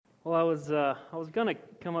Well, I was gonna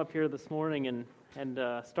come up here this morning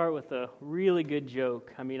and start with a really good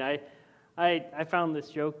joke. I mean, I found this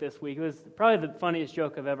joke this week. It was probably the funniest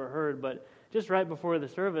joke I've ever heard. But just right before the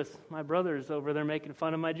service, my brother's over there making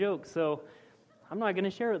fun of my joke, so I'm not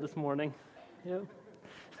gonna share it this morning. Yep.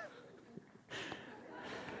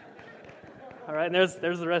 All right, and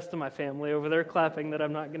there's the rest of my family over there clapping that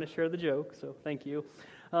I'm not going to share the joke, so thank you.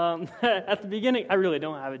 At the beginning, I really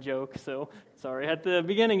don't have a joke, so sorry. At the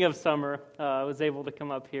beginning of summer, I was able to come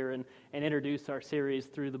up here and introduce our series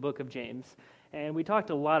through the book of James. And we talked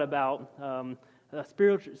a lot about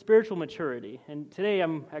spiritual maturity. And today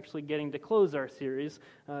I'm actually getting to close our series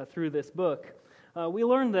through this book. We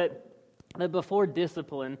learned that before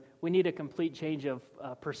discipline, we need a complete change of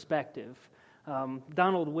perspective.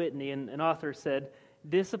 Donald Whitney, an author, said,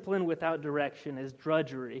 "Discipline without direction is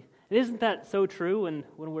drudgery." And isn't that so true? And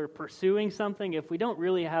when we're pursuing something, if we don't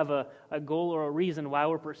really have a goal or a reason why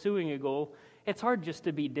we're pursuing a goal, it's hard just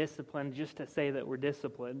to be disciplined, just to say that we're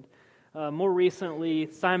disciplined. More recently,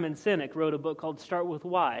 Simon Sinek wrote a book called Start With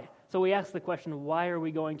Why. So we ask the question, why are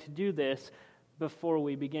we going to do this before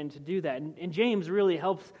we begin to do that? And James really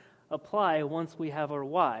helps apply once we have our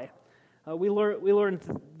why. We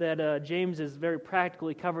learned that James has very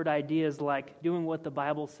practically covered ideas like doing what the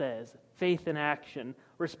Bible says, faith in action,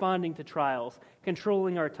 responding to trials,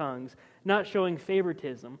 controlling our tongues, not showing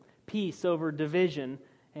favoritism, peace over division,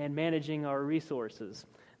 and managing our resources.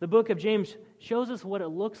 The book of James shows us what it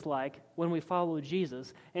looks like when we follow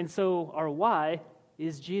Jesus, and so our why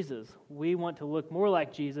is Jesus. We want to look more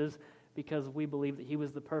like Jesus because we believe that he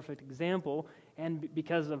was the perfect example and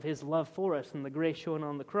because of his love for us and the grace shown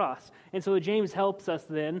on the cross. And so James helps us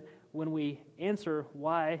then when we answer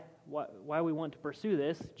why we want to pursue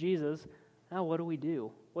this, Jesus, now what do we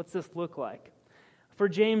do? What's this look like? For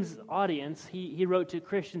James' audience, he wrote to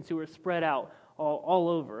Christians who were spread out all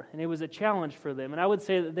over, and it was a challenge for them. And I would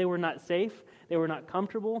say that they were not safe, they were not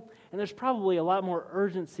comfortable, and there's probably a lot more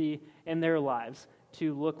urgency in their lives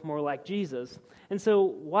to look more like Jesus. And so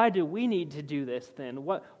why do we need to do this then?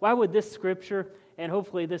 Why would this scripture and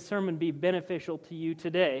hopefully this sermon be beneficial to you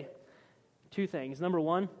today? Two things. Number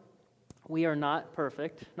one, we are not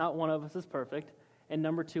perfect. Not one of us is perfect. And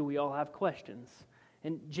number two, we all have questions.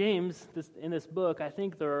 And James, in this book, I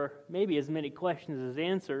think there are maybe as many questions as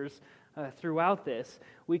answers throughout this.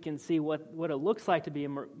 We can see what it looks like to be a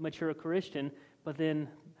mature Christian, but then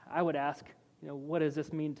I would ask, what does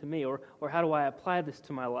this mean to me? Or how do I apply this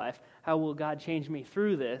to my life? How will God change me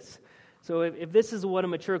through this? So if this is what a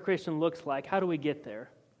mature Christian looks like, how do we get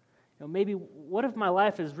there? Maybe what if my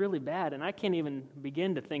life is really bad and I can't even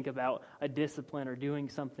begin to think about a discipline or doing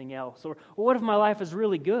something else? Or what if my life is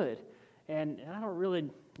really good and I don't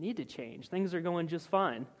really need to change? Things are going just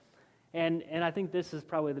fine. And I think this is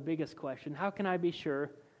probably the biggest question. How can I be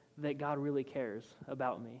sure that God really cares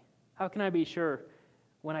about me? How can I be sure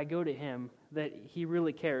when I go to him that he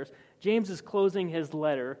really cares? James is closing his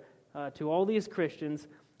letter to all these Christians,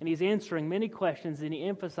 and he's answering many questions, and he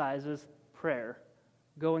emphasizes prayer,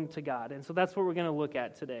 going to God. And so that's what we're going to look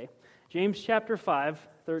at today. James chapter 5,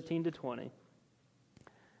 13 to 20.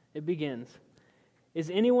 It begins, "Is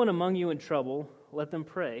anyone among you in trouble? Let them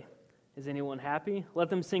pray. Is anyone happy? Let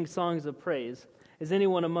them sing songs of praise. Is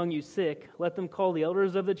anyone among you sick? Let them call the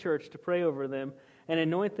elders of the church to pray over them and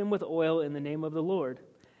anoint them with oil in the name of the Lord.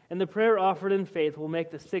 And the prayer offered in faith will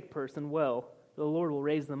make the sick person well. The Lord will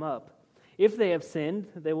raise them up. If they have sinned,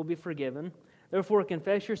 they will be forgiven. Therefore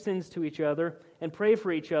confess your sins to each other and pray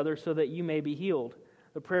for each other so that you may be healed.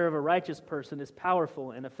 The prayer of a righteous person is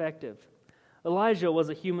powerful and effective." Elijah was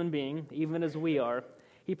a human being, even as we are.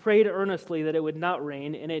 He prayed earnestly that it would not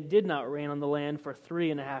rain, and it did not rain on the land for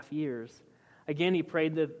 3.5 years. Again he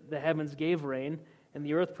prayed that the heavens gave rain, and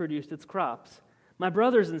the earth produced its crops. "My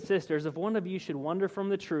brothers and sisters, if one of you should wander from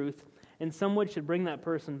the truth, and someone should bring that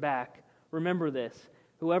person back, remember this: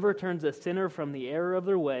 whoever turns a sinner from the error of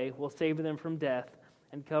their way will save them from death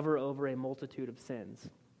and cover over a multitude of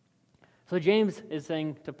sins." So James is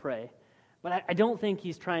saying to pray, but I don't think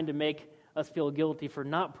he's trying to make us feel guilty for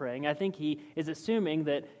not praying. I think he is assuming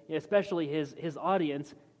that, especially his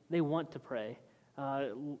audience, they want to pray.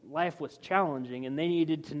 Life was challenging, and they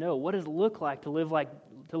needed to know what does it look like to live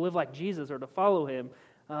like Jesus or to follow him.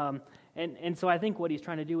 And so I think what he's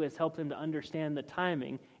trying to do is help them to understand the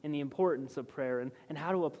timing and the importance of prayer and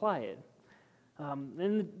how to apply it.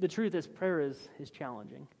 And the truth is, prayer is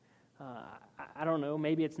challenging. I don't know,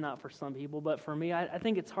 maybe it's not for some people, but for me, I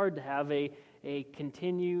think it's hard to have a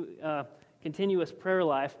continuous prayer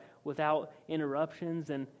life without interruptions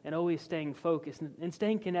and always staying focused and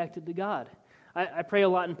staying connected to God. I pray a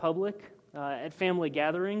lot in public, at family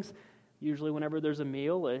gatherings, Usually whenever there's a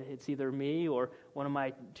meal, it's either me or one of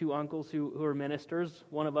my two uncles who are ministers.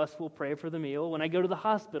 One of us will pray for the meal. When I go to the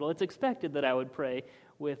hospital, it's expected that I would pray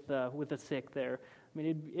with the sick there. I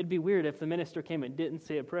mean, it'd be weird if the minister came and didn't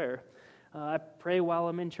say a prayer. I pray while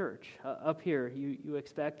I'm in church. Up here, you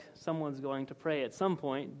expect someone's going to pray at some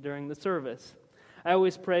point during the service. I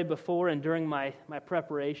always pray before and during my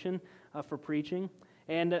preparation for preaching.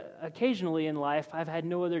 And occasionally in life, I've had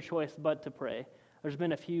no other choice but to pray. There's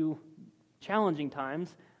been a few challenging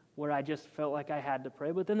times where I just felt like I had to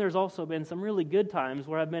pray, but then there's also been some really good times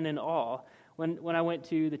where I've been in awe. When I went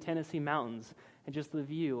to the Tennessee mountains and just the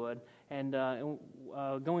view and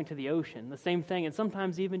going to the ocean, the same thing. And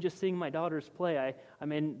sometimes even just seeing my daughters play,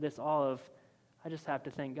 I'm in this awe of, I just have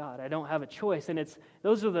to thank God. I don't have a choice, and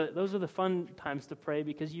those are the fun times to pray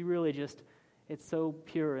because you really just, it's so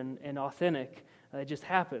pure and authentic. It just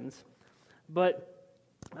happens, but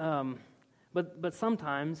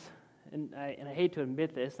sometimes. And I hate to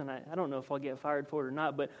admit this, and I don't know if I'll get fired for it or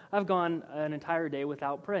not, but I've gone an entire day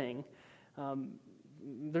without praying.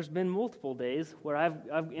 There's been multiple days where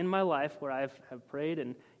I've in my life where have prayed,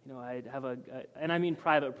 and I have and I mean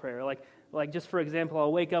private prayer. Like just for example,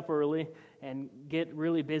 I'll wake up early and get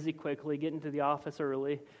really busy quickly, get into the office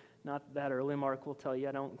early. Not that early, Mark will tell you.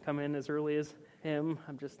 I don't come in as early as him.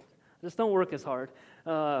 I just don't work as hard.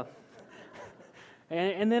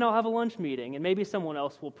 And then I'll have a lunch meeting, and maybe someone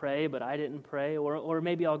else will pray, but I didn't pray. Or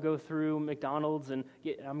maybe I'll go through McDonald's and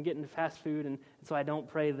I'm getting fast food, and so I don't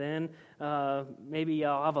pray then. Maybe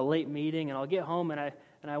I'll have a late meeting, and I'll get home, and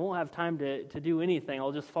I won't have time to do anything.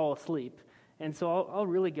 I'll just fall asleep. And so I'll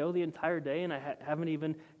really go the entire day, and I haven't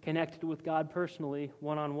even connected with God personally,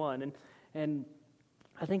 one-on-one. And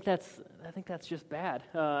I think that's just bad.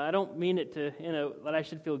 I don't mean it to that I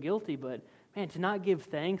should feel guilty, but man, to not give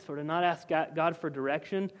thanks or to not ask God for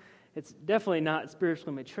direction, it's definitely not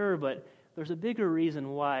spiritually mature, but there's a bigger reason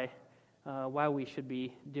why we should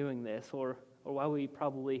be doing this or why we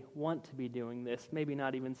probably want to be doing this, maybe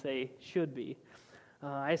not even say should be.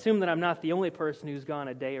 I assume that I'm not the only person who's gone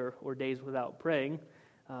a day or days without praying.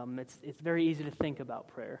 It's very easy to think about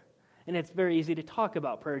prayer, and it's very easy to talk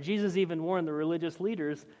about prayer. Jesus even warned the religious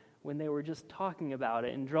leaders when they were just talking about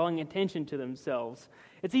it and drawing attention to themselves.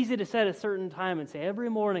 It's easy to set a certain time and say, every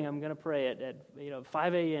morning I'm going to pray at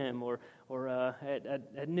 5 a.m. or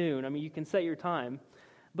at noon. I mean, you can set your time.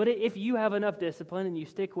 But if you have enough discipline and you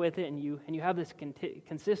stick with it and you have this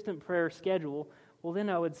consistent prayer schedule, well, then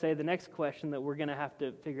I would say the next question that we're going to have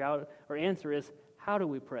to figure out or answer is, how do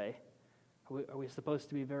we pray? Are we supposed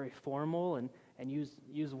to be very formal and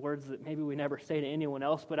use words that maybe we never say to anyone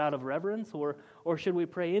else but out of reverence? Or should we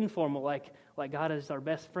pray informal like God is our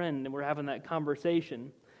best friend and we're having that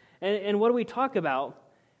conversation? And what do we talk about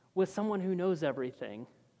with someone who knows everything?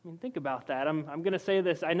 I mean, think about that. I'm going to say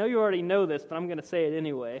this. I know you already know this, but I'm going to say it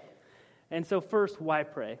anyway. And so first, why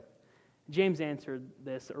pray? James answered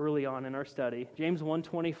this early on in our study. James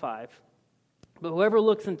 1:25. But whoever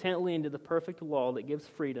looks intently into the perfect law that gives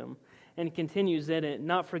freedom and continues in it,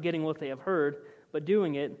 not forgetting what they have heard, but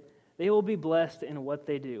doing it, they will be blessed in what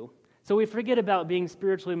they do. So we forget about being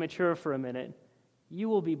spiritually mature for a minute. You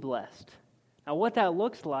will be blessed. Now, what that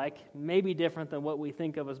looks like may be different than what we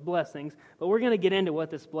think of as blessings, but we're going to get into what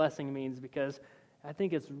this blessing means because I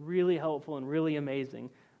think it's really helpful and really amazing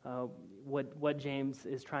what James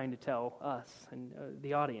is trying to tell us and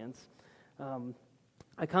the audience.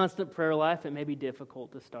 A constant prayer life, it may be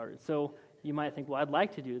difficult to start. So you might think, well, I'd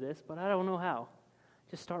like to do this, but I don't know how.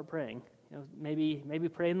 Just start praying. Maybe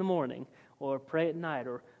pray in the morning, or pray at night,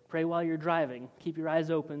 or pray while you're driving. Keep your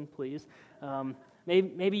eyes open, please.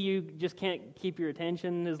 Maybe you just can't keep your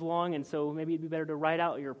attention as long, and so maybe it'd be better to write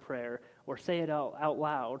out your prayer or say it out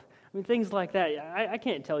loud. I mean, things like that. I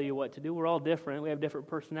can't tell you what to do. We're all different. We have different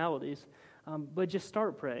personalities. But just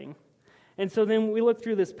start praying. And so then we look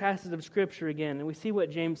through this passage of Scripture again, and we see what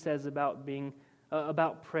James says about being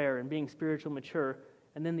about prayer and being spiritually mature,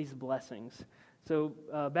 and then these blessings. So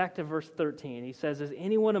back to verse 13. He says, "Is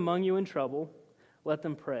anyone among you in trouble? Let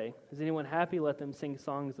them pray. Is anyone happy? Let them sing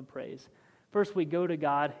songs of praise." First, we go to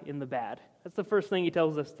God in the bad. That's the first thing he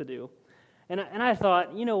tells us to do. And I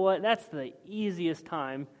thought, you know what? That's the easiest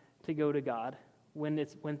time to go to God, when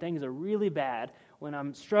things are really bad, when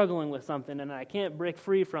I'm struggling with something and I can't break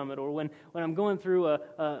free from it, or when I'm going through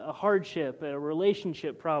a hardship, a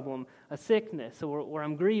relationship problem, a sickness, or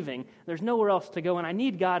I'm grieving. There's nowhere else to go, and I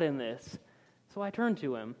need God in this. So I turn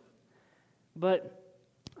to him. But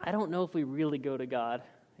I don't know if we really go to God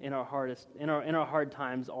in our hard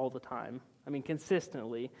times all the time. I mean,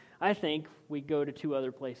 consistently. I think we go to two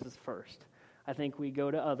other places first. I think we go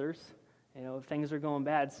to others. If things are going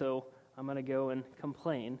bad, so I'm going to go and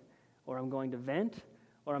complain. or I'm going to vent,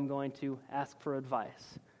 or I'm going to ask for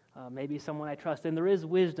advice. Maybe someone I trust. And there is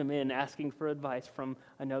wisdom in asking for advice from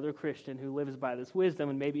another Christian who lives by this wisdom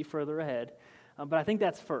and maybe further ahead. But I think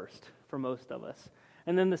that's first for most of us.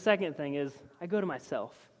 And then the second thing is I go to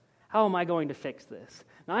myself. How am I going to fix this?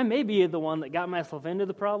 Now, I may be the one that got myself into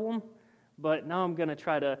the problem, but now I'm going to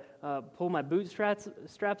try to pull my bootstraps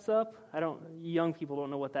up. Young people don't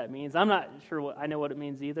know what that means. I'm not sure I know what it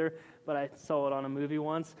means either, but I saw it on a movie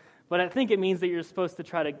once. But I think it means that you're supposed to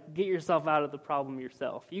try to get yourself out of the problem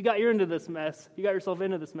yourself. You're into this mess. You got yourself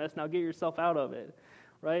into this mess. Now get yourself out of it,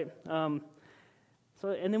 right? And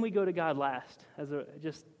then we go to God last,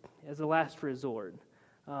 as a last resort.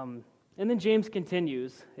 And then James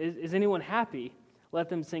continues, is anyone happy? Let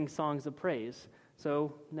them sing songs of praise.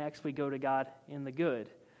 So next we go to God in the good.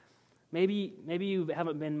 Maybe you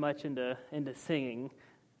haven't been much into singing.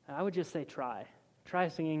 I would just say try. Try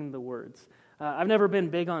singing the words. I've never been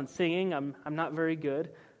big on singing. I'm not very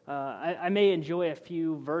good. I may enjoy a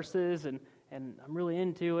few verses and I'm really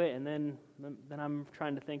into it, and then I'm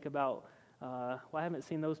trying to think about, I haven't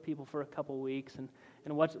seen those people for a couple weeks, and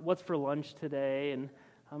what's for lunch today, and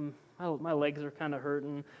my legs are kind of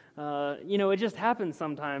hurting. It just happens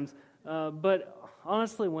sometimes. But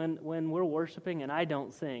honestly, when we're worshiping and I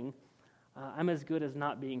don't sing, I'm as good as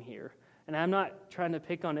not being here. And I'm not trying to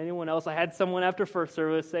pick on anyone else. I had someone after first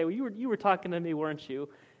service say, well, you were talking to me, weren't you?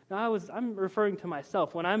 No, I'm referring to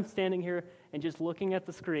myself. When I'm standing here and just looking at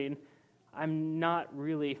the screen, I'm not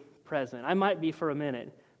really present. I might be for a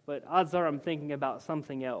minute, but odds are I'm thinking about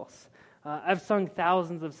something else. I've sung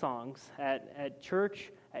thousands of songs at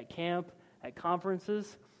church, at camp, at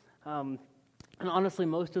conferences. And honestly,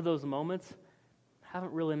 most of those moments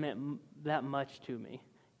haven't really meant that much to me.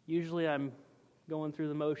 Usually I'm going through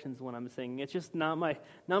the motions when I'm singing. It's just not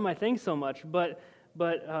my thing so much. But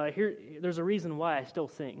here, there's a reason why I still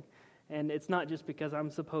sing. And it's not just because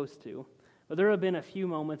I'm supposed to. But there have been a few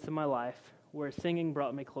moments in my life where singing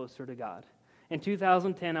brought me closer to God. In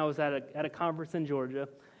 2010, I was at a conference in Georgia,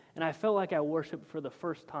 and I felt like I worshiped for the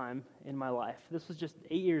first time in my life. This was just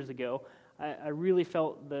 8 years ago. I really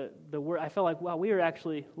felt the word. I felt like, wow, we are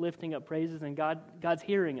actually lifting up praises, and God's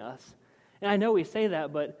hearing us. And I know we say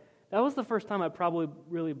that, but that was the first time I probably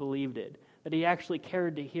really believed it, that He actually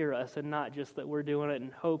cared to hear us, and not just that we're doing it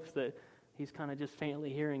in hopes that He's kind of just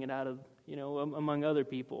faintly hearing it out of, among other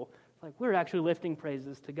people. It's like we're actually lifting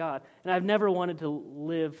praises to God. And I've never wanted to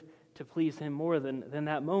live to please Him more than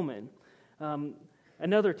that moment.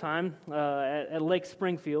 Another time at Lake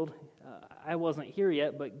Springfield, I wasn't here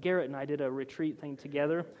yet, but Garrett and I did a retreat thing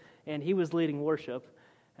together, and he was leading worship,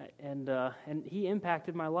 and he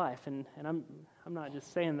impacted my life. And I'm not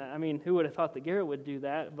just saying that. I mean, who would have thought that Garrett would do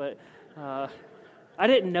that? But I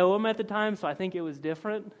didn't know him at the time, so I think it was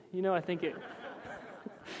different.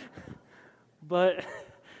 But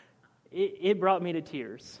it brought me to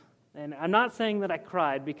tears. And I'm not saying that I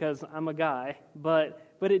cried because I'm a guy, but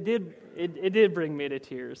it did bring me to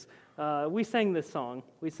tears. We sang this song.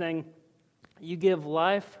 We sang, "You give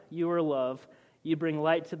life, you are love. You bring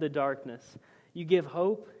light to the darkness. You give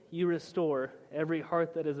hope, you restore every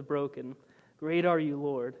heart that is broken. Great are you,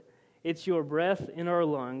 Lord. It's your breath in our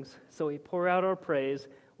lungs, so we pour out our praise.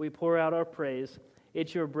 We pour out our praise.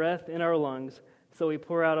 It's your breath in our lungs, so we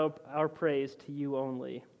pour out our praise to you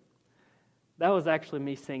only." That was actually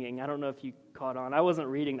me singing. I don't know if you caught on. I wasn't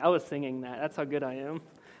reading. I was singing that. That's how good I am.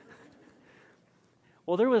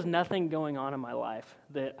 Well, there was nothing going on in my life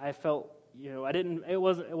that I felt, it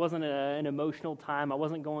wasn't an emotional time. I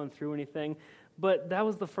wasn't going through anything. But that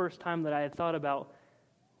was the first time that I had thought about,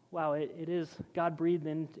 wow, it is God breathed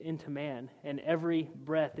into man, and every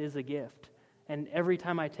breath is a gift. And every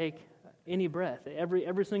time I take any breath,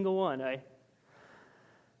 every single one, I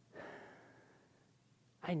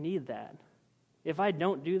need that. If I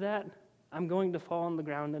don't do that, I'm going to fall on the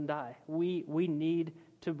ground and die. We need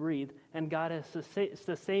to breathe, and God has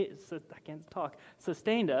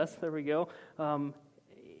sustained us. There we go.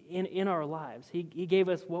 In our lives, He gave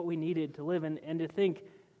us what we needed to live, and to think,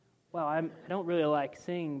 wow, I don't really like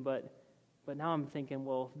singing, but now I'm thinking,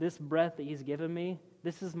 well, this breath that He's given me,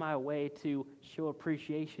 this is my way to show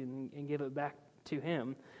appreciation and give it back to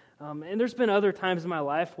Him. And there's been other times in my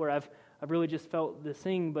life where I've really just felt the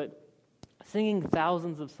singing, but singing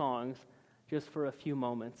thousands of songs just for a few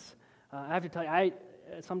moments. I have to tell you,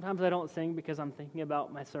 sometimes I don't sing because I'm thinking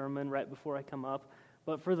about my sermon right before I come up.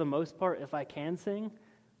 But for the most part, if I can sing,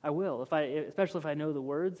 I will. Especially if I know the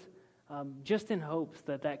words, just in hopes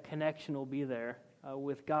that connection will be there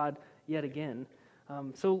with God yet again.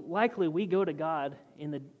 So likely we go to God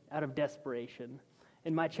out of desperation.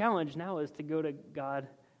 And my challenge now is to go to God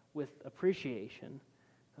with appreciation.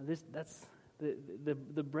 That's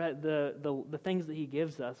the bread, the things that he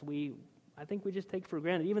gives us. I think we just take for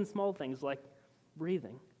granted, even small things like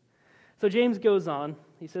breathing. So James goes on.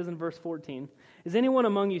 He says in verse 14, "Is anyone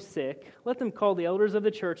among you sick? Let them call the elders of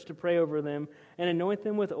the church to pray over them and anoint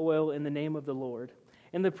them with oil in the name of the Lord.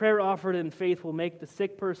 And the prayer offered in faith will make the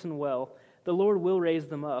sick person well. The Lord will raise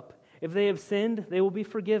them up. If they have sinned, they will be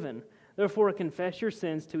forgiven. Therefore confess your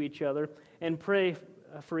sins to each other and pray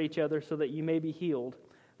for each other so that you may be healed.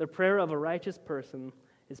 The prayer of a righteous person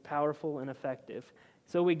is powerful and effective."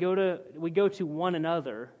 So we go to one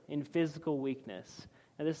another in physical weakness.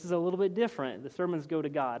 Now, this is a little bit different. The sermons go to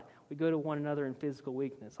God. We go to one another in physical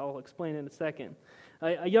weakness. I'll explain in a second.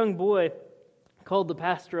 A young boy called the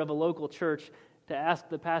pastor of a local church to ask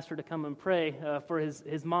the pastor to come and pray for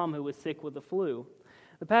his mom who was sick with the flu.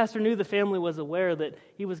 The pastor knew the family was aware that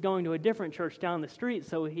he was going to a different church down the street,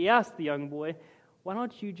 so he asked the young boy, "Why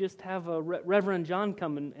don't you just have Reverend John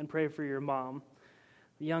come and pray for your mom?"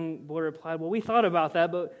 The young boy replied, "Well, we thought about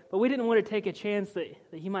that, but we didn't want to take a chance that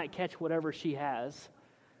he might catch whatever she has."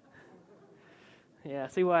 Yeah,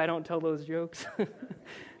 see why I don't tell those jokes?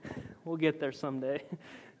 We'll get there someday.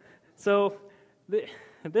 So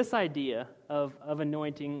this idea of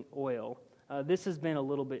anointing oil, this has been a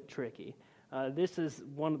little bit tricky. This is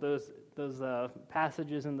one of those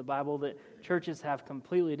passages in the Bible that churches have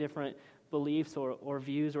completely different beliefs or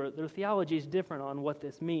views, or their theology is different on what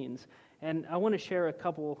this means. And I want to share a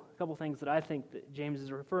couple things that I think that James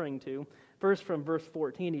is referring to. First, from verse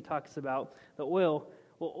 14, he talks about the oil.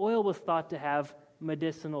 Well, oil was thought to have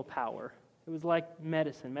medicinal power. It was like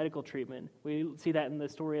medicine, medical treatment. We see that in the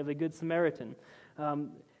story of the Good Samaritan.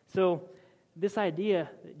 So this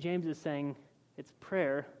idea that James is saying, it's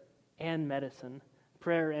prayer and medicine,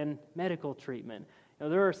 prayer and medical treatment.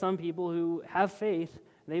 There are some people who have faith.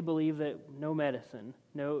 They believe that no medicine,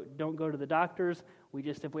 don't go to the doctors.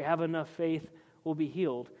 If we have enough faith, we'll be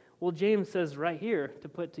healed. Well, James says right here to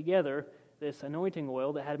put together this anointing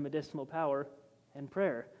oil that had medicinal power and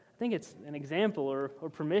prayer. I think it's an example or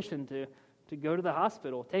permission to go to the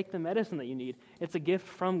hospital, take the medicine that you need. It's a gift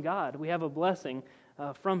from God. We have a blessing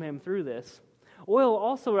from Him through this. Oil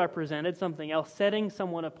also represented something else, setting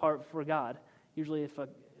someone apart for God. Usually if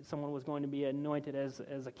someone was going to be anointed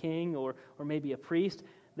as a king or maybe a priest,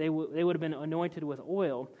 they would have been anointed with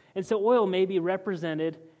oil. And so oil maybe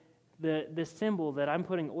represented the symbol that I'm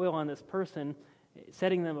putting oil on this person,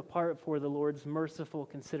 setting them apart for the Lord's merciful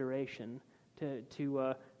consideration,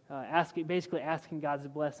 basically asking God's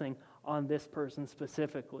blessing on this person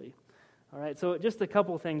specifically. All right, so just a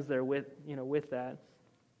couple things there with that.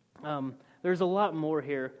 There's a lot more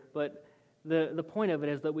here, but the point of it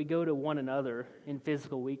is that we go to one another in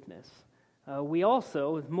physical weakness. We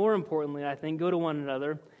also, more importantly, I think, go to one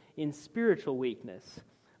another in spiritual weakness.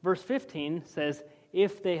 Verse 15 says,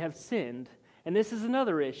 "If they have sinned," and this is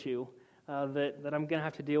another issue that I'm going to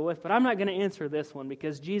have to deal with, but I'm not going to answer this one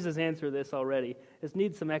because Jesus answered this already. This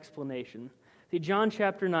needs some explanation. See, John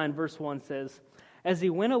chapter 9, verse 1 says, "As he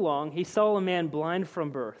went along, he saw a man blind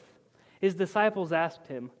from birth. His disciples asked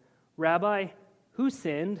him, 'Rabbi, who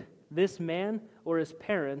sinned, this man or his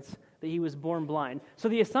parents, that he was born blind?'" So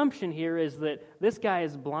the assumption here is that this guy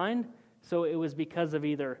is blind, so it was because of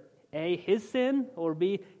either A, his sin, or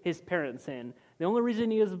B, his parents' sin. The only reason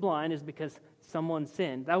he is blind is because someone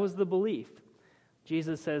sinned. That was the belief.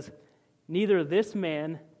 Jesus says, "Neither this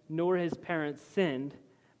man nor his parents sinned,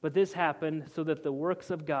 but this happened so that the works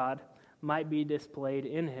of God might be displayed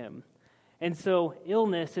in him." And so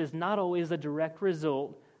illness is not always a direct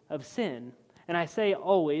result of sin. And I say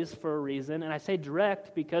always for a reason, and I say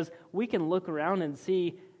direct because we can look around and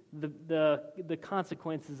see the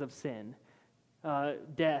consequences of sin,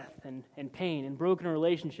 death and pain and broken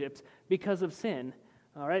relationships because of sin.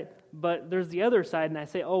 All right, but there's the other side, and I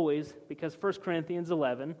say always because 1 Corinthians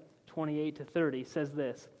 11, 28 to 30 says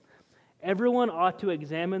this, "Everyone ought to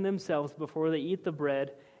examine themselves before they eat the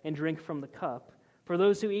bread and drink from the cup. For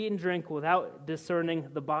those who eat and drink without discerning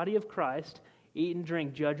the body of Christ eat and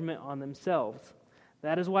drink judgment on themselves.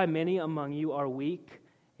 That is why many among you are weak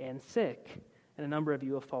and sick, and a number of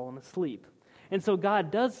you have fallen asleep." And so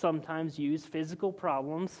God does sometimes use physical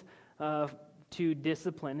problems to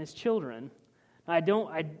discipline His children. I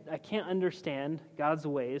can't understand God's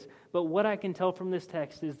ways, but what I can tell from this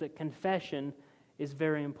text is that confession is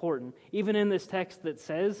very important. Even in this text that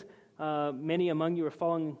says, "Many among you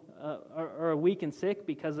are weak and sick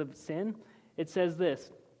because of sin," it says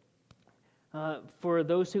this, "For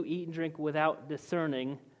those who eat and drink without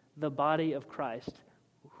discerning the body of Christ."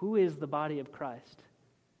 Who is the body of Christ?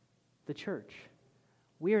 The church.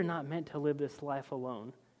 We are not meant to live this life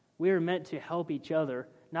alone. We are meant to help each other,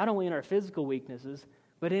 not only in our physical weaknesses,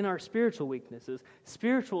 but in our spiritual weaknesses.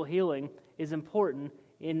 Spiritual healing is important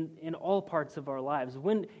in all parts of our lives.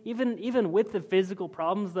 Even with the physical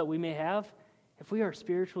problems that we may have, if we are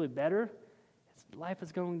spiritually better, life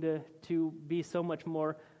is going to be so much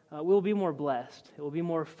more, we'll be more blessed. It will be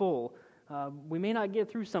more full. We may not get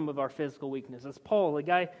through some of our physical weaknesses. Paul, the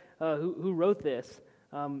guy who wrote this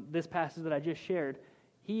passage that I just shared,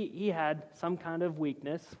 he had some kind of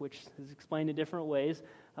weakness, which is explained in different ways,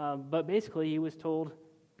 but basically he was told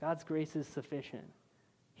God's grace is sufficient.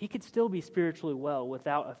 He could still be spiritually well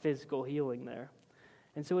without a physical healing there.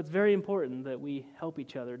 And so it's very important that we help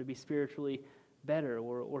each other to be spiritually better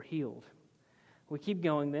or healed. We keep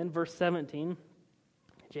going then. Verse 17,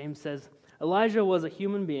 James says, Elijah was a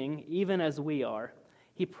human being, even as we are.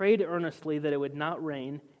 He prayed earnestly that it would not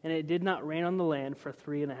rain, and it did not rain on the land for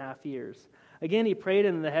 3.5 years. Again he prayed,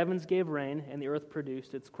 and the heavens gave rain, and the earth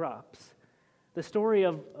produced its crops. The story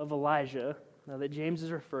of Elijah that James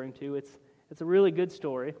is referring to, it's a really good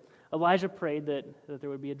story. Elijah prayed that there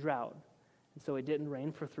would be a drought, and so it didn't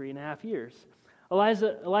rain for 3.5 years.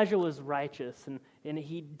 Elijah was righteous, and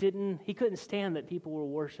he couldn't stand that people were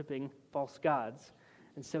worshiping false gods,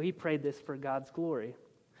 and so he prayed this for God's glory.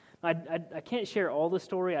 I can't share all the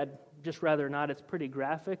story. I'd just rather not. It's pretty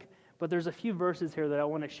graphic, but there's a few verses here that I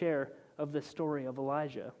want to share of the story of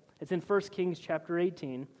Elijah. It's in 1 Kings chapter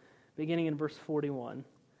 18, beginning in verse 41. It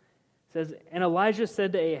says, And Elijah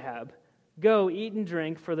said to Ahab, Go, eat and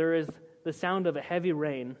drink, for there is the sound of a heavy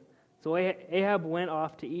rain. So Ahab went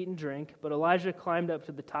off to eat and drink, but Elijah climbed up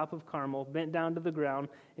to the top of Carmel, bent down to the ground,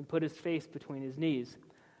 and put his face between his knees.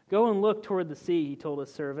 Go and look toward the sea, he told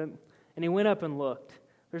his servant. And he went up and looked.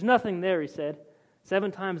 There's nothing there, he said.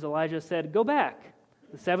 7 times Elijah said, Go back.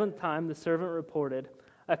 The 7th time the servant reported,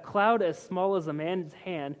 A cloud as small as a man's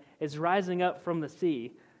hand is rising up from the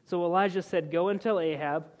sea. So Elijah said, Go and tell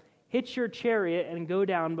Ahab, Hitch your chariot and go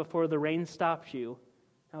down before the rain stops you.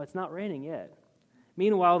 Now it's not raining yet.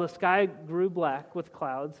 Meanwhile, the sky grew black with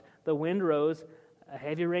clouds, the wind rose, a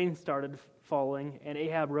heavy rain started falling, and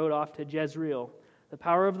Ahab rode off to Jezreel. The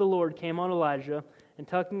power of the Lord came on Elijah, and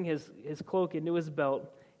tucking his cloak into his belt,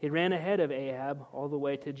 he ran ahead of Ahab all the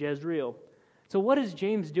way to Jezreel. So what is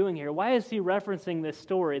James doing here? Why is he referencing this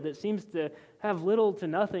story that seems to have little to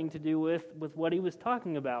nothing to do with what he was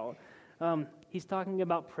talking about? He's talking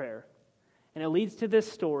about prayer. And it leads to this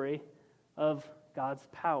story of God's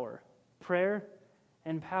power. Prayer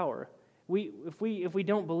and power. If we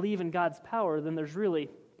don't believe in God's power, then there's really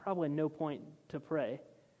probably no point to pray.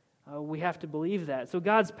 We have to believe that. So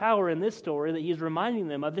God's power in this story that he's reminding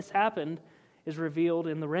them of, this happened, is revealed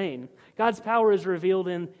in the rain. God's power is revealed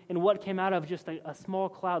in what came out of just a small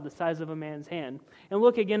cloud the size of a man's hand. And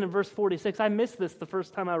look again in verse 46. I missed this the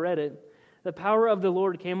first time I read it. The power of the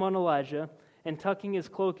Lord came on Elijah, and tucking his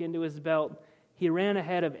cloak into his belt, he ran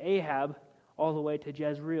ahead of Ahab all the way to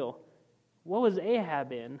Jezreel. What was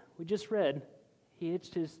Ahab in? We just read he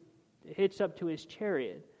hitched up to his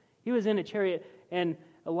chariot. He was in a chariot, and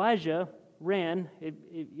Elijah ran,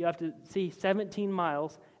 you have to see, 17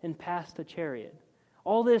 miles and passed a chariot.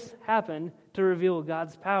 All this happened to reveal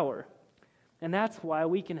God's power. And that's why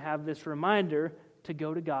we can have this reminder to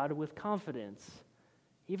go to God with confidence.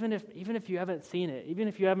 Even if you haven't seen it, even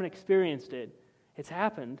if you haven't experienced it, it's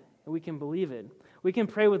happened, and we can believe it. We can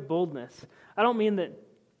pray with boldness. I don't mean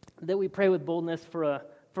that we pray with boldness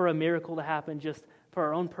for a miracle to happen just for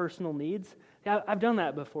our own personal needs. Yeah, I've done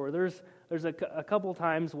that before. There's a couple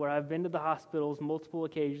times where I've been to the hospitals, multiple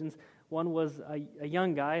occasions. One was a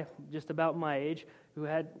young guy, just about my age, who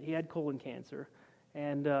had colon cancer,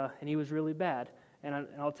 and he was really bad. And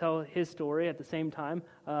I'll tell his story at the same time.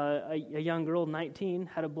 A young girl, 19,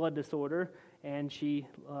 had a blood disorder, and she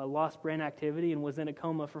lost brain activity and was in a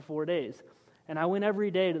coma for 4 days. And I went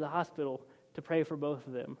every day to the hospital to pray for both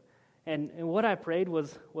of them. And what I prayed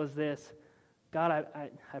was this: God,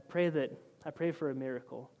 I pray for a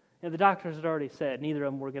miracle. And the doctors had already said neither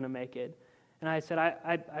of them were going to make it. And I said,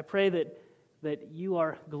 I pray that you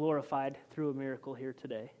are glorified through a miracle here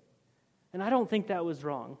today. And I don't think that was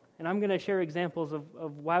wrong. And I'm going to share examples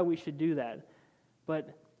of why we should do that.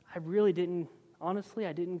 But I really didn't, honestly,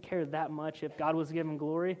 I didn't care that much if God was given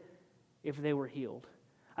glory, if they were healed.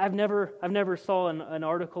 I've never saw an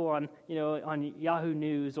article on Yahoo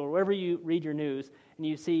News or wherever you read your news and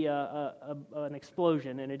you see an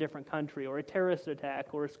explosion in a different country or a terrorist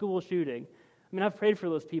attack or a school shooting. I mean, I've prayed for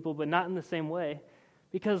those people, but not in the same way,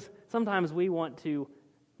 because sometimes we want to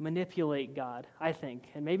manipulate God, I think,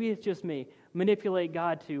 and maybe it's just me, manipulate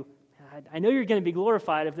God to, I know you're going to be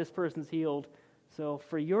glorified if this person's healed, so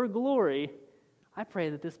for your glory, I pray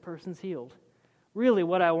that this person's healed. Really,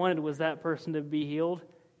 what I wanted was that person to be healed,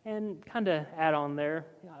 And kind of add on there,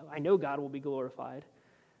 I know God will be glorified.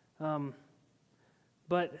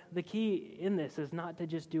 But the key in this is not to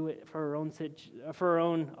just do it for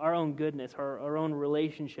our own goodness, or our own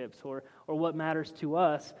relationships, or what matters to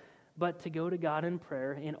us, but to go to God in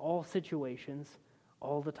prayer in all situations,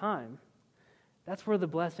 all the time. That's where the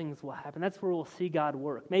blessings will happen. That's where we'll see God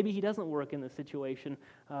work. Maybe He doesn't work in the situation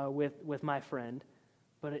with my friend,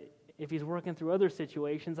 but if He's working through other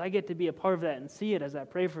situations, I get to be a part of that and see it as I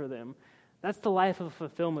pray for them. That's the life of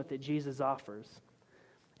fulfillment that Jesus offers.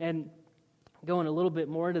 And going a little bit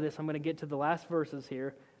more into this, I'm going to get to the last verses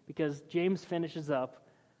here, because James finishes up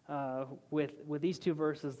with these two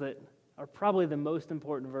verses that are probably the most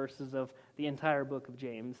important verses of the entire book of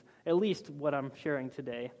James, at least what I'm sharing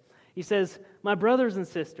today. He says, "My brothers and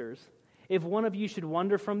sisters, if one of you should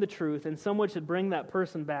wander from the truth and someone should bring that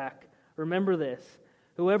person back, remember this: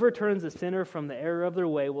 whoever turns a sinner from the error of their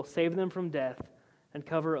way will save them from death and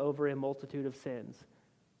cover over a multitude of sins."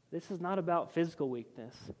 This is not about physical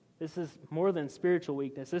weakness. This is more than spiritual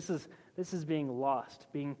weakness. This is being lost,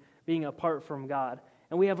 being apart from God.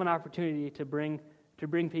 And we have an opportunity to bring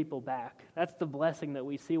people back. That's the blessing that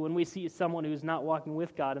we see when we see someone who's not walking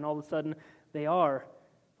with God and all of a sudden they are.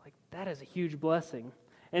 Like, that is a huge blessing.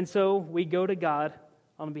 And so we go to God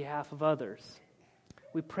on behalf of others.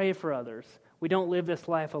 We pray for others. We don't live this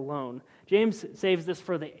life alone. James saves this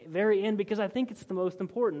for the very end because I think it's the most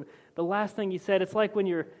important. The last thing he said, it's like when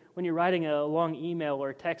you're writing a long email or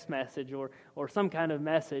a text message or some kind of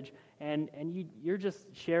message, and you're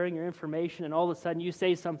just sharing your information, and all of a sudden you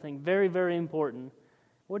say something very, very important.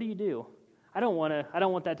 What do? I don't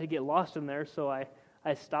want that to get lost in there, so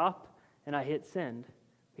I stop and I hit send,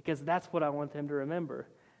 because that's what I want them to remember.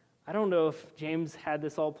 I don't know if James had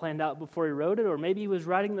this all planned out before he wrote it, or maybe he was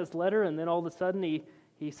writing this letter and then all of a sudden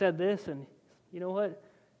he said this, and you know what?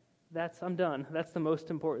 I'm done. That's the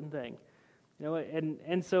most important thing. You know,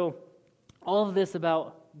 and so all of this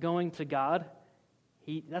about going to God,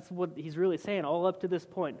 that's what he's really saying all up to this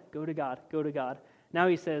point. Go to God, go to God. Now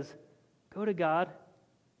he says, go to God,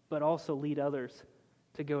 but also lead others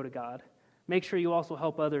to go to God. Make sure you also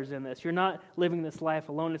help others in this. You're not living this life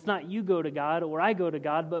alone. It's not you go to God or I go to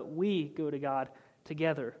God, but we go to God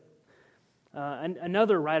together.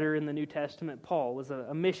 Another writer in the New Testament, Paul, was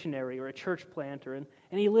a missionary or a church planter, and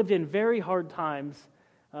he lived in very hard times,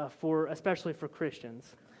 especially for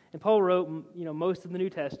Christians. And Paul wrote, most of the New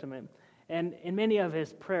Testament, and many of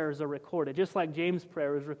his prayers are recorded, just like James'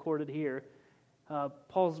 prayer is recorded here.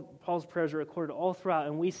 Paul's prayers are recorded all throughout,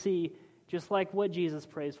 and we see, just like what Jesus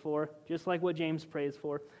prays for, just like what James prays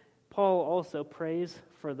for, Paul also prays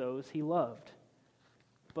for those he loved.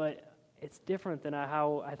 But it's different than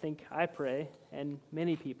how I think I pray, and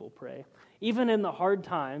many people pray. Even in the hard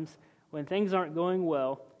times, when things aren't going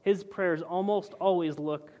well, his prayers almost always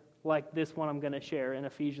look like this one I'm going to share in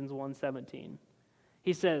Ephesians 1:17.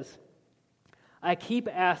 He says, "I keep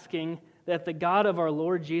asking that the God of our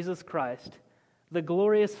Lord Jesus Christ, the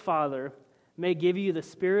glorious Father, may give you the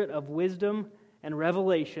spirit of wisdom and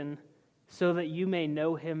revelation so that you may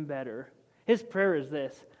know Him better." His prayer is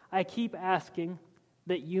this: I keep asking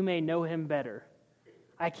that you may know Him better.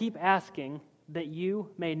 I keep asking that you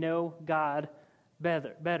may know God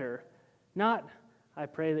better. Not, I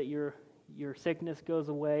pray that your sickness goes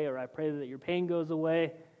away, or I pray that your pain goes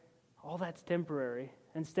away. All that's temporary.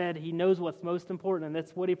 Instead, he knows what's most important, and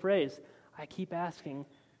that's what he prays. I keep asking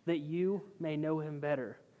that you may know Him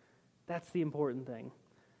better. That's the important thing.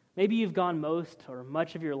 Maybe you've gone most or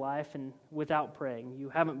much of your life and without praying. You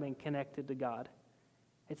haven't been connected to God.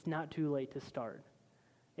 It's not too late to start.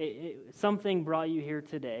 Something brought you here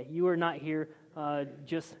today. You are not here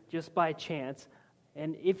just by chance.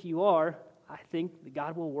 And if you are, I think that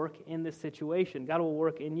God will work in this situation. God will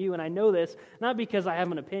work in you. And I know this not because I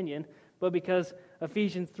have an opinion, but because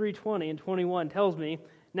Ephesians 3:20 and 21 tells me,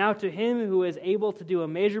 "Now to Him who is able to do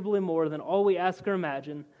immeasurably more than all we ask or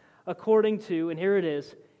imagine, according to," and here it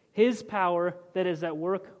is, "His power that is at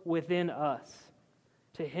work within us.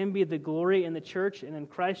 To Him be the glory in the church and in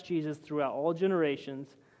Christ Jesus throughout all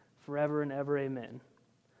generations, forever and ever. Amen."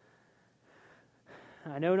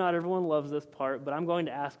 I know not everyone loves this part, but I'm going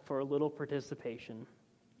to ask for a little participation.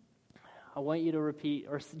 I want you to repeat,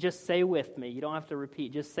 or just say with me. You don't have to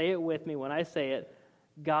repeat. Just say it with me when I say it.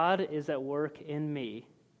 God is at work in me.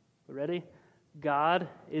 Ready? God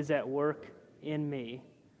is at work in me.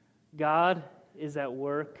 God is at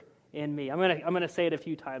work in me. I'm gonna say it a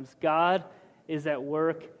few times. God is at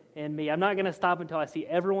work in me. I'm not going to stop until I see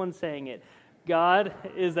everyone saying it. God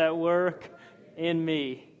is at work in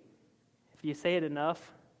me. If you say it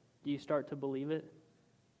enough, do you start to believe it?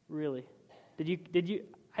 Really? Did you?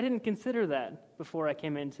 I didn't consider that before I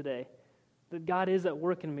came in today. That God is at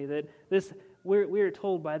work in me, that we are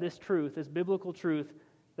told by this truth, this biblical truth,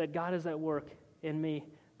 that God is at work in me.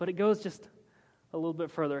 But it goes just a little bit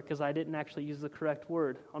further because I didn't actually use the correct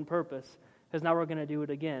word on purpose, because now we're going to do it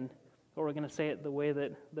again, or we're going to say it the way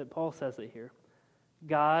that Paul says it here.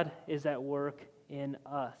 God is at work in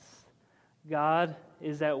us. God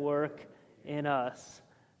is at work in us.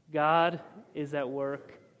 God is at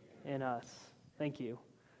work in us. Thank you.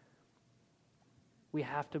 We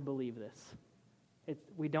have to believe this.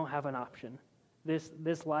 We don't have an option.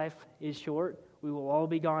 This life is short. We will all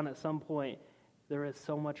be gone at some point. There is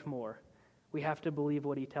so much more. We have to believe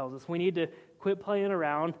what he tells us. We need to quit playing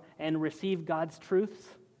around and receive God's truths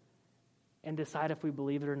and decide if we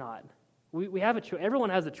believe it or not. We have a choice. Everyone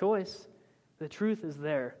has a choice. The truth is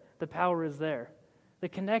there. The power is there. The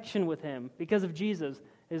connection with him, because of Jesus,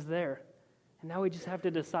 is there. And now we just have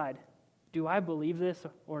to decide, do I believe this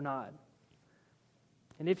or not?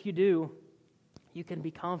 And if you do, you can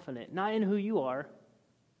be confident, not in who you are,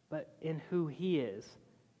 but in who he is.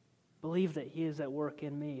 Believe that he is at work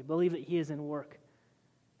in me. Believe that he is at work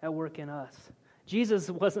in us. Jesus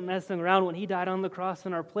wasn't messing around when he died on the cross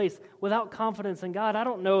in our place. Without confidence in God, I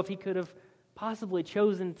don't know if he could have possibly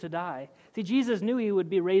chosen to die. See, Jesus knew he would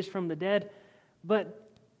be raised from the dead,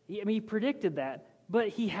 but he predicted that. But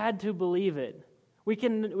he had to believe it. We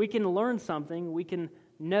can learn something, we can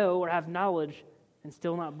know or have knowledge and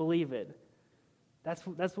still not believe it. That's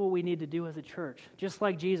what we need to do as a church. Just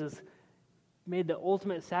like Jesus made the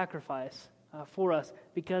ultimate sacrifice for us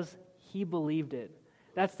because he believed it.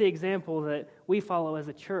 That's the example that we follow as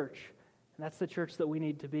a church. And that's the church that we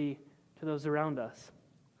need to be to those around us.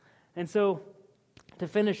 And so, to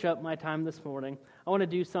finish up my time this morning, I want to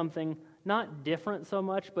do something not different so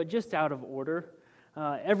much, but just out of order.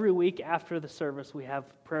 Every week after the service, we have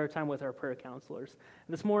prayer time with our prayer counselors.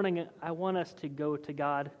 This morning, I want us to go to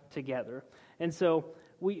God together. And so,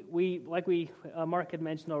 we like Mark had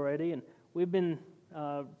mentioned already, and we've been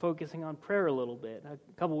focusing on prayer a little bit. A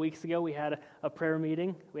couple weeks ago, we had a prayer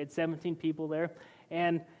meeting. We had 17 people there,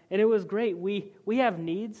 and it was great. We have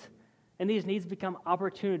needs, and these needs become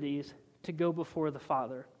opportunities to go before the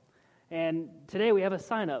Father. And today we have a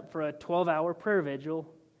sign-up for a 12-hour prayer vigil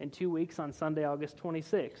in 2 weeks on Sunday, August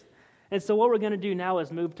 26th. And so what we're going to do now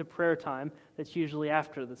is move to prayer time. That's usually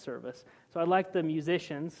after the service. So I'd like the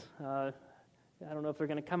musicians, I don't know if they're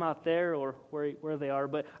going to come out there or where they are,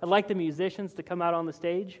 but I'd like the musicians to come out on the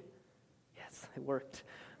stage. Yes, it worked.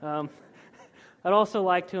 I'd also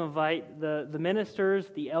like to invite the ministers,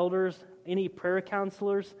 the elders, any prayer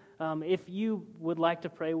counselors. If you would like to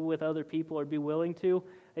pray with other people or be willing to,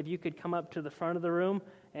 if you could come up to the front of the room,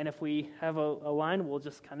 and if we have a line, we'll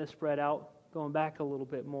just kind of spread out, going back a little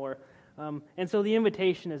bit more. And so the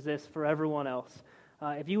invitation is this for everyone else.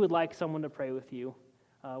 If you would like someone to pray with you,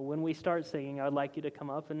 when we start singing, I'd like you to come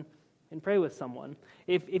up and pray with someone.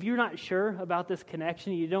 If you're not sure about this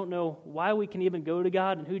connection, you don't know why we can even go to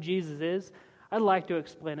God and who Jesus is, I'd like to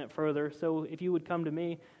explain it further. So if you would come to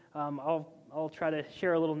me, I'll try to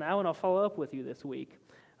share a little now, and I'll follow up with you this week.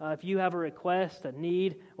 If you have a request, a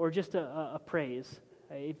need, or just a praise,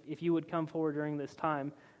 if you would come forward during this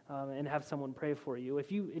time and have someone pray for you.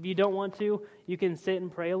 If you don't want to, you can sit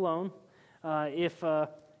and pray alone. If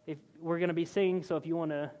we're going to be singing, so if you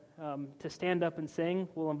want to stand up and sing,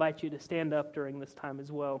 we'll invite you to stand up during this time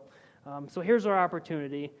as well. So here's our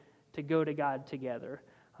opportunity to go to God together.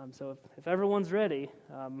 So if everyone's ready,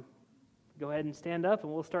 go ahead and stand up,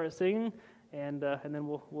 and we'll start singing, and then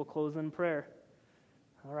we'll close in prayer.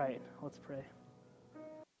 All right, let's pray.